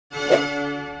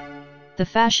The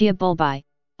fascia bulbi,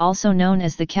 also known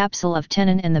as the capsule of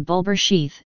Tenon and the bulbar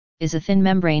sheath, is a thin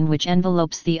membrane which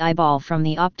envelopes the eyeball from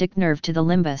the optic nerve to the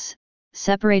limbus,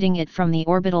 separating it from the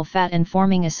orbital fat and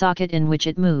forming a socket in which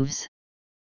it moves.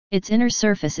 Its inner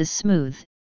surface is smooth,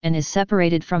 and is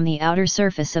separated from the outer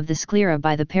surface of the sclera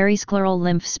by the periscleral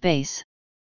lymph space.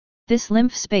 This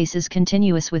lymph space is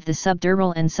continuous with the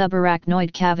subdural and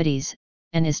subarachnoid cavities,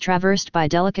 and is traversed by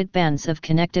delicate bands of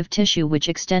connective tissue which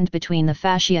extend between the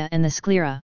fascia and the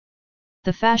sclera.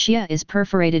 The fascia is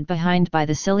perforated behind by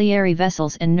the ciliary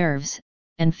vessels and nerves,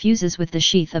 and fuses with the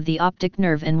sheath of the optic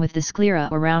nerve and with the sclera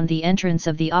around the entrance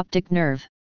of the optic nerve.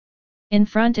 In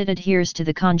front it adheres to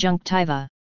the conjunctiva,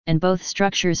 and both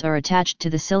structures are attached to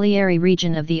the ciliary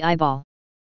region of the eyeball.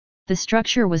 The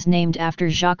structure was named after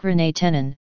Jacques-René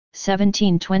Tenon,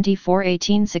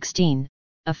 1724–1816,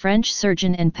 a French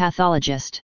surgeon and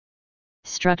pathologist.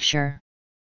 Structure.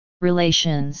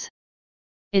 Relations.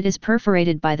 It is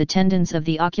perforated by the tendons of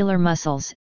the ocular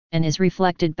muscles, and is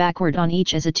reflected backward on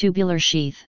each as a tubular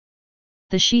sheath.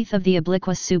 The sheath of the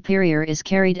obliquus superior is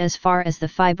carried as far as the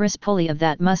fibrous pulley of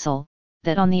that muscle,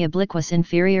 that on the obliquus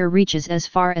inferior reaches as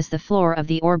far as the floor of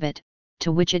the orbit,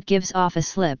 to which it gives off a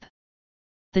slip.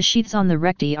 The sheaths on the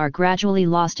recti are gradually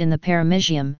lost in the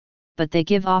paramecium, but they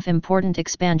give off important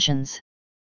expansions.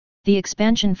 The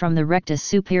expansion from the rectus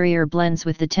superior blends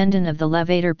with the tendon of the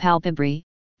levator palpebri,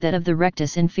 that of the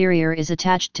rectus inferior is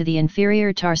attached to the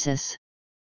inferior tarsus.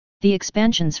 The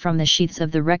expansions from the sheaths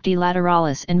of the recti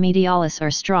lateralis and medialis are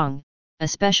strong,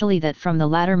 especially that from the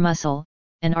latter muscle,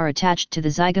 and are attached to the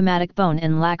zygomatic bone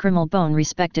and lacrimal bone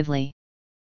respectively.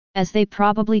 As they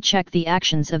probably check the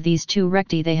actions of these two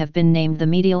recti, they have been named the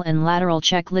medial and lateral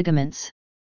check ligaments.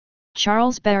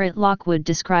 Charles Barrett Lockwood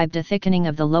described a thickening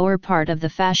of the lower part of the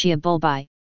fascia bulbi,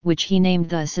 which he named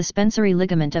the suspensory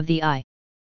ligament of the eye.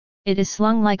 It is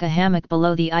slung like a hammock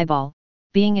below the eyeball,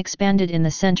 being expanded in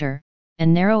the center,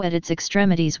 and narrow at its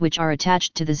extremities, which are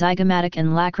attached to the zygomatic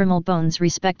and lacrimal bones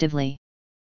respectively.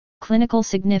 Clinical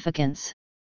significance.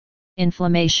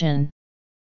 Inflammation.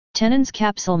 Tenon's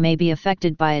capsule may be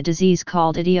affected by a disease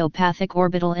called idiopathic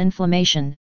orbital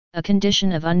inflammation, a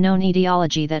condition of unknown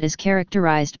etiology that is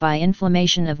characterized by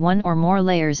inflammation of one or more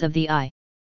layers of the eye.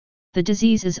 The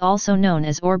disease is also known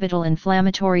as orbital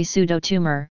inflammatory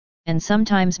pseudotumor, and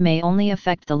sometimes may only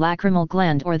affect the lacrimal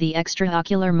gland or the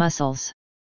extraocular muscles.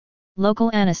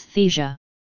 Local anesthesia.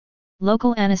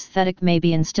 Local anesthetic may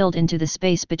be instilled into the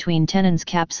space between Tenon's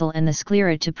capsule and the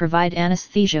sclera to provide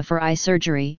anesthesia for eye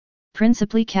surgery,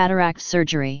 principally cataract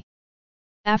surgery.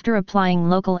 After applying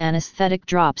local anesthetic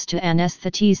drops to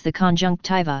anesthetize the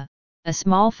conjunctiva, a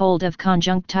small fold of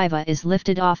conjunctiva is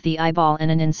lifted off the eyeball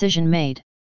and an incision made.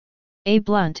 A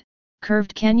blunt,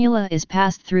 curved cannula is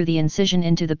passed through the incision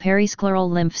into the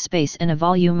periscleral lymph space and a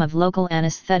volume of local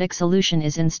anesthetic solution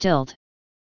is instilled.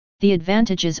 The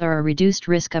advantages are a reduced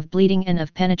risk of bleeding and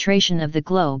of penetration of the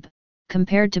globe,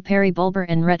 compared to peribulbar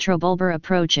and retrobulbar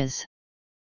approaches.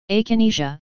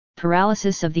 Akinesia,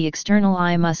 paralysis of the external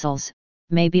eye muscles,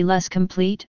 may be less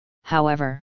complete,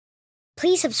 however.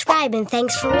 Please subscribe and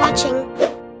thanks for watching.